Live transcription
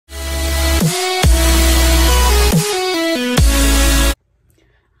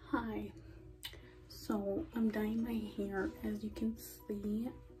dyeing my hair, as you can see.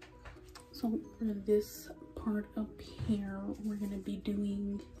 So for this part up here, we're gonna be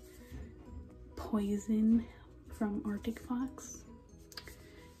doing Poison from Arctic Fox,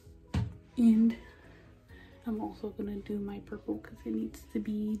 and I'm also gonna do my purple because it needs to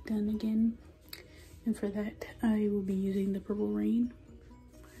be done again, and for that I will be using the Purple Rain.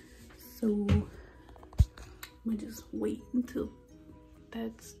 So I'm gonna just wait until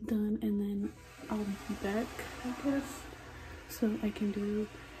that's done, and then I'll be back, I guess, so I can do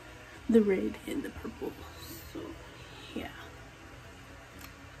the red and the purple. So yeah,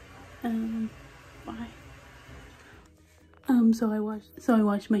 bye. So I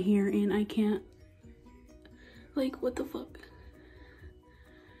washed my hair, and I can't, like, what the fuck?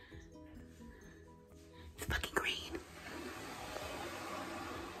 It's fucking green.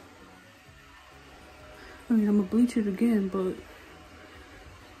 I mean, I'm gonna bleach it again, but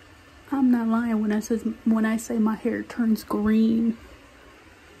I'm not lying when I say my hair turns green.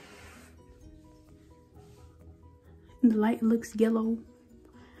 In the light, it looks yellow,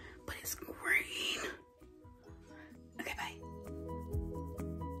 but it's green. Okay, bye.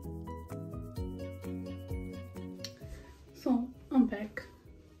 So I'm back,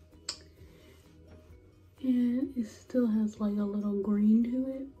 and it still has like a little green to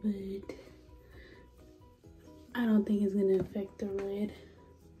it, but I don't think it's gonna affect the red.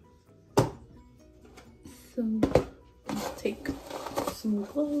 So I'll take some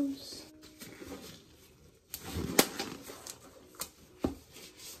gloves.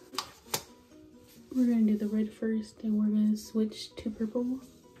 We're gonna do the red first, and we're gonna switch to purple.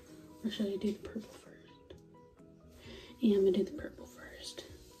 Or should I do the purple first? Yeah, I'm gonna do the purple first.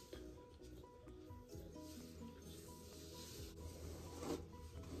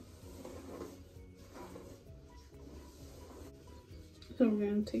 So we're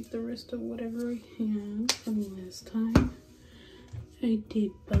gonna take the rest of whatever we have from last time. I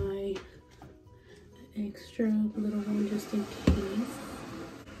did buy an extra little one just in case.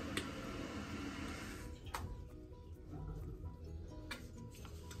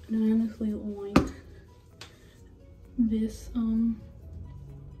 And I honestly like this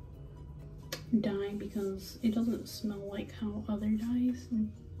dye because it doesn't smell like how other dyes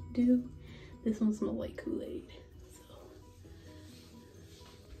do. This one smells like Kool-Aid. So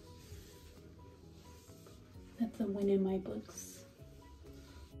that's a win in my books.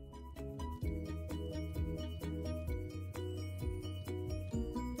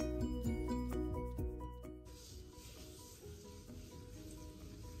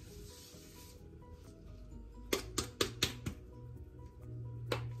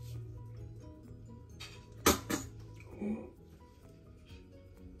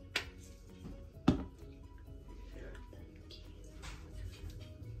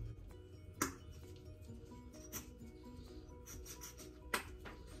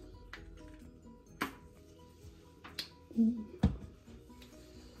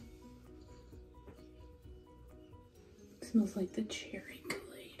 It smells like the cherry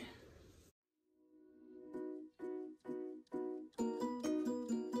Kool-Aid.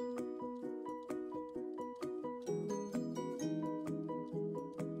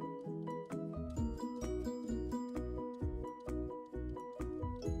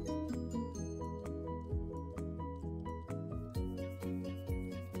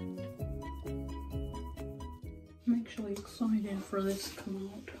 I'm actually excited for this to come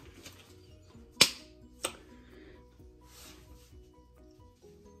out.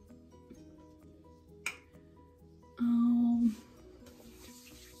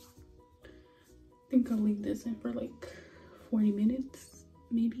 I think I'll leave this in for like 40 minutes,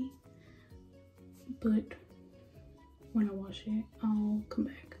 maybe. But when I wash it, I'll come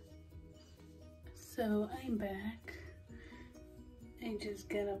back. So I'm back. I just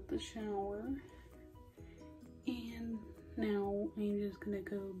got out the shower. And now I'm just gonna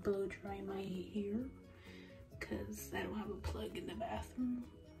go blow dry my hair because I don't have a plug in the bathroom.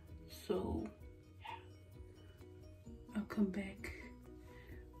 So yeah, I'll come back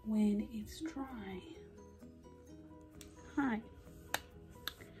when it's dry. Hi.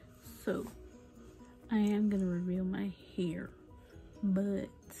 So I am gonna reveal my hair, but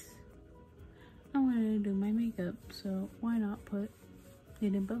I wanted to do my makeup, so why not put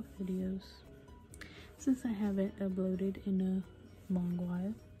it in both videos? Since I haven't uploaded in a long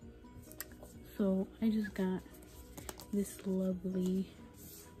while. So I just got this lovely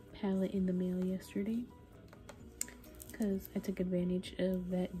palette in the mail yesterday because I took advantage of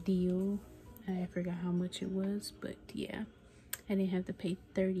that deal. I forgot how much it was, but yeah, I didn't have to pay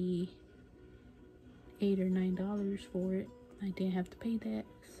 $38 or $9 for it. I didn't have to pay that,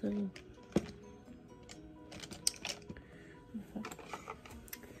 so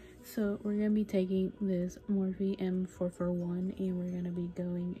So we're gonna be taking this Morphe M441 and we're gonna be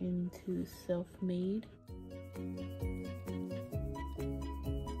going into Self-Made.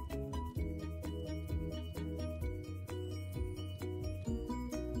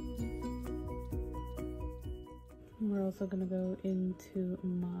 We're also gonna go into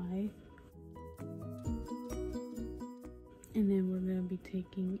My, and then we're gonna be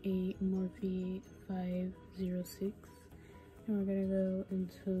taking a Morphe 506, and we're gonna go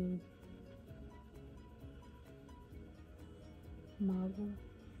into Mogul.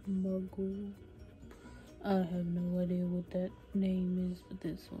 I have no idea what that name is, but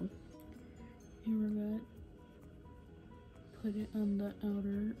this one. And we're gonna put it on the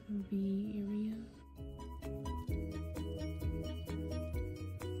outer V area.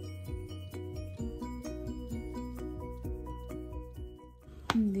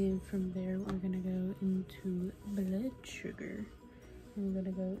 And then from there, we're gonna go into Blood Sugar. And we're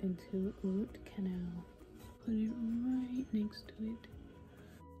gonna go into Root Canal. Put it right next to it.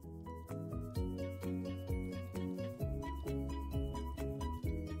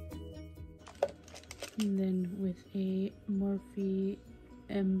 And then with a Morphe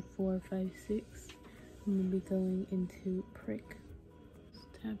M456, I'm gonna be going into Prick.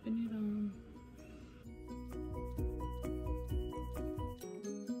 Just tapping it on.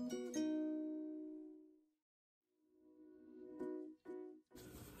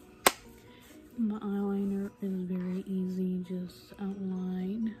 My eyeliner is very easy, just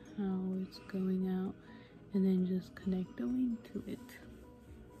outline how it's going out and then just connect the wing to it.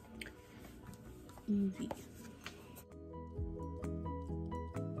 Easy.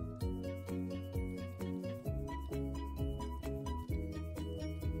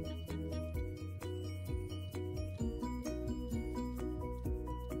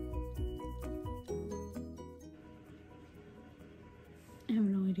 I have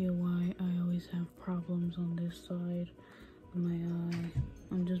no idea why I always have problems on this side of my eye.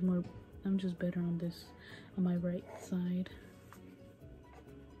 I'm just better on this, on my right side.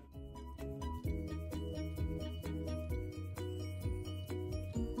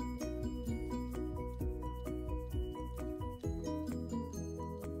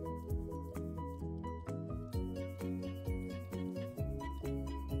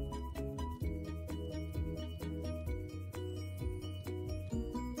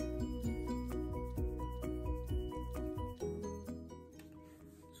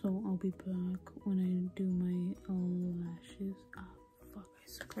 So I'll be back when I do my lashes. Ah, fuck, I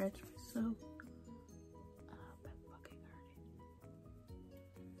scratched myself. Ah, that fucking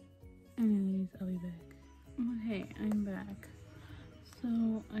hurting. Anyways, I'll be back. Okay, I'm back. So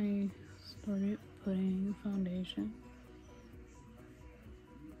I started putting foundation.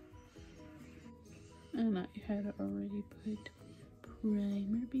 And I had already put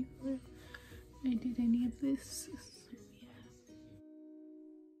primer before I did any of this.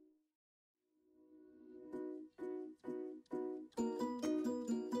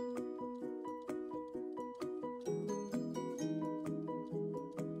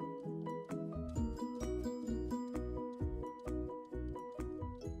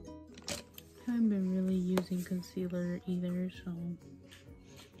 I haven't been really using concealer either, so.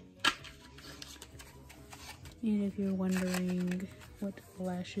 And if you're wondering what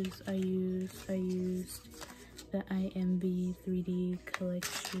lashes I used the IMV 3D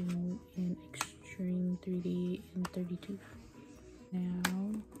collection in Extreme 3D in 32.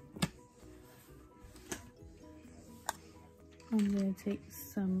 Now, I'm gonna take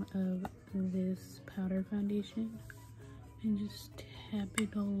some of this powder foundation and just tap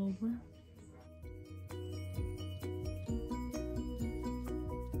it all over.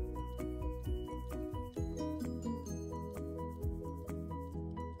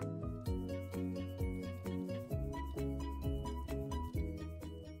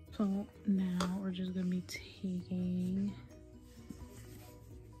 So now we're just gonna be taking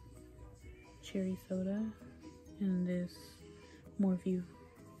cherry soda and this Morphe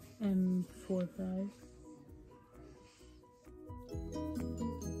M45.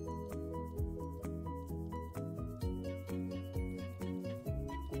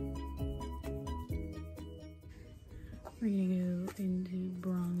 We're gonna go into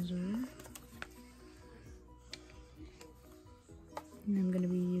bronzer. And I'm gonna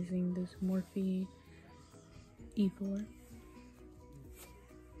be using this Morphe E4.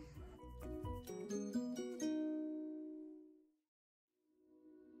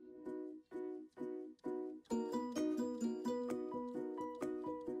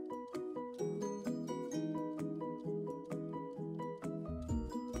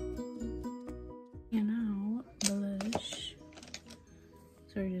 And now blush.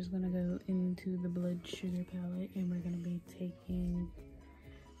 So So we're just gonna go into the blood sugar palette and we're gonna be taking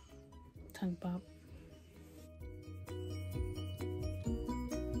Tongue Pop.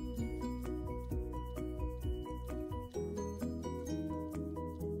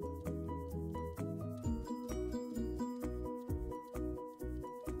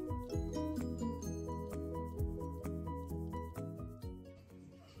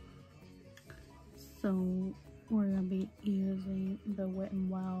 So we're gonna be using the Wet n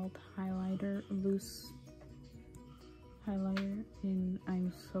Wild highlighter, loose highlighter in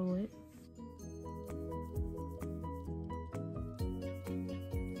I'm So Lit.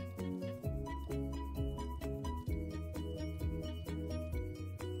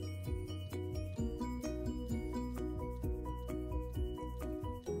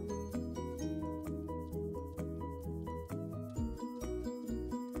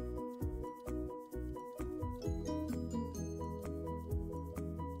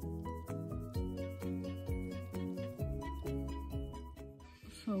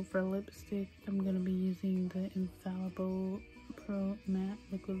 So for lipstick, I'm going to be using the Infallible Pro Matte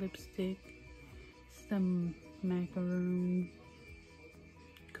Liquid Lipstick. It's the Macaroon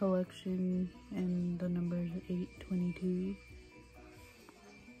collection and the number is 822.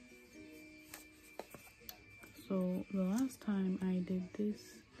 So the last time I did this,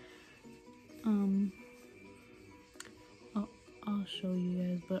 I'll show you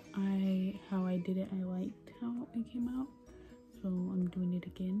guys, but how I did it, I liked how it came out. So I'm doing it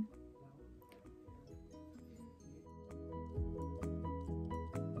again.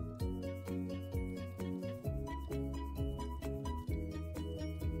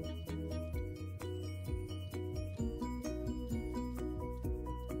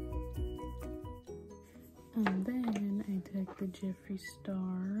 And then I took the Jeffree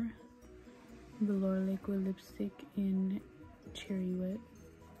Star Velour Liquid Lipstick in Cherry Wet.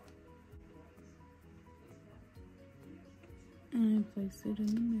 And I placed it in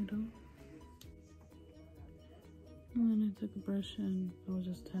the middle. And then I took a brush and I was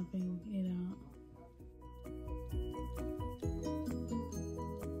just tapping it out.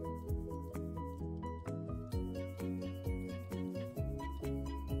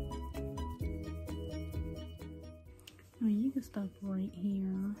 I mean, you can stop right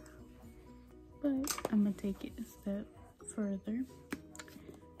here, but I'm gonna take it a step further.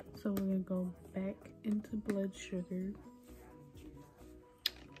 So we're gonna go back into blood sugar.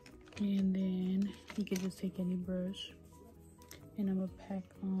 And then you can just take any brush and I'm gonna pack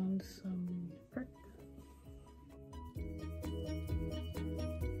on some perk.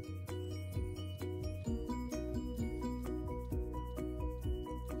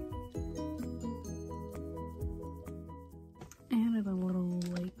 I had it a little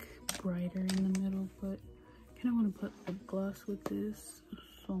like brighter in the middle, but I kind of want to put lip gloss with this.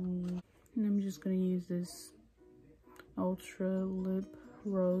 So, and I'm just gonna use this Ultra Lip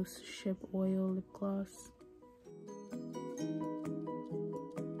Rose Ship Oil lip gloss.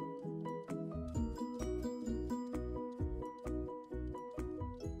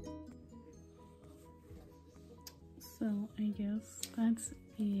 So I guess that's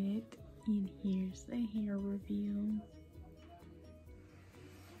it. And here's the hair review.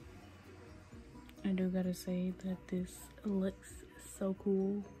 I do gotta say that this looks so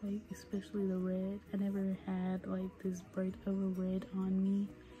cool, like especially the red. I never had like this bright of a red on me,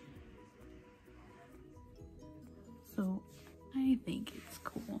 so I think it's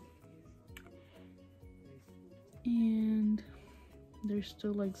cool. And there's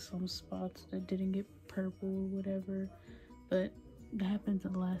still like some spots that didn't get purple or whatever, but that happened the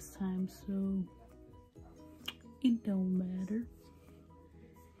last time, so it don't matter.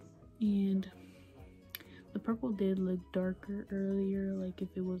 And the purple did look darker earlier, like if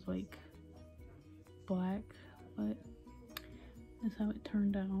it was like black, but that's how it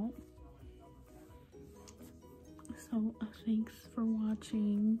turned out. So thanks for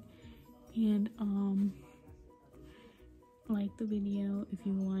watching, and like the video if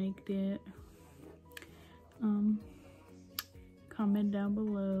you liked it. Comment down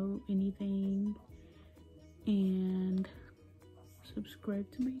below anything, and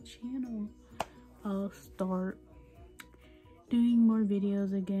subscribe to my channel. I'll start doing more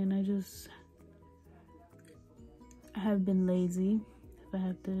videos again. I have been lazy, if I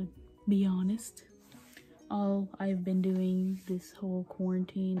have to be honest. All I've been doing this whole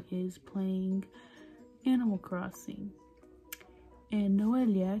quarantine is playing Animal Crossing. And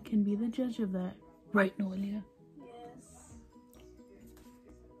Noelia can be the judge of that. Right, Noelia? Yes.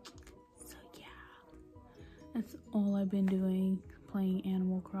 So yeah, that's all I've been doing, playing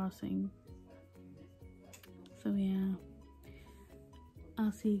Animal Crossing. So yeah,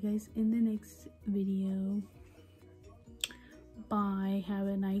 I'll see you guys in the next video. Bye. Have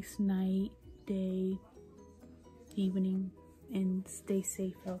a nice night, day, evening, and stay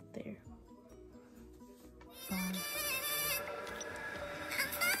safe out there. Bye.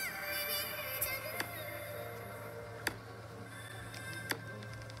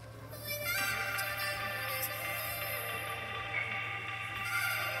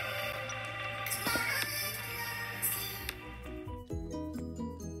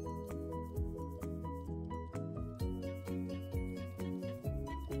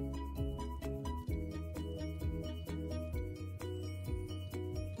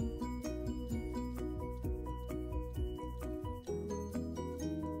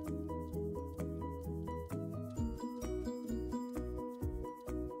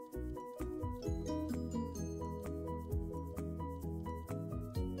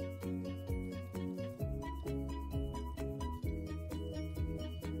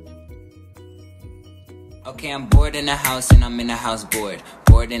 Okay, I'm bored in the house and I'm in the house bored.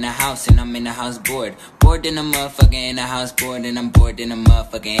 Bored in the house and I'm in the house bored. Bored in the motherfucker in the house bored, and I'm bored in the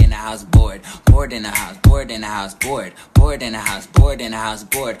motherfucker in the house bored. Bored in the house, bored in the house bored. Bored in the house, bored in the house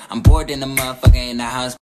bored. I'm bored in the motherfucker in the house.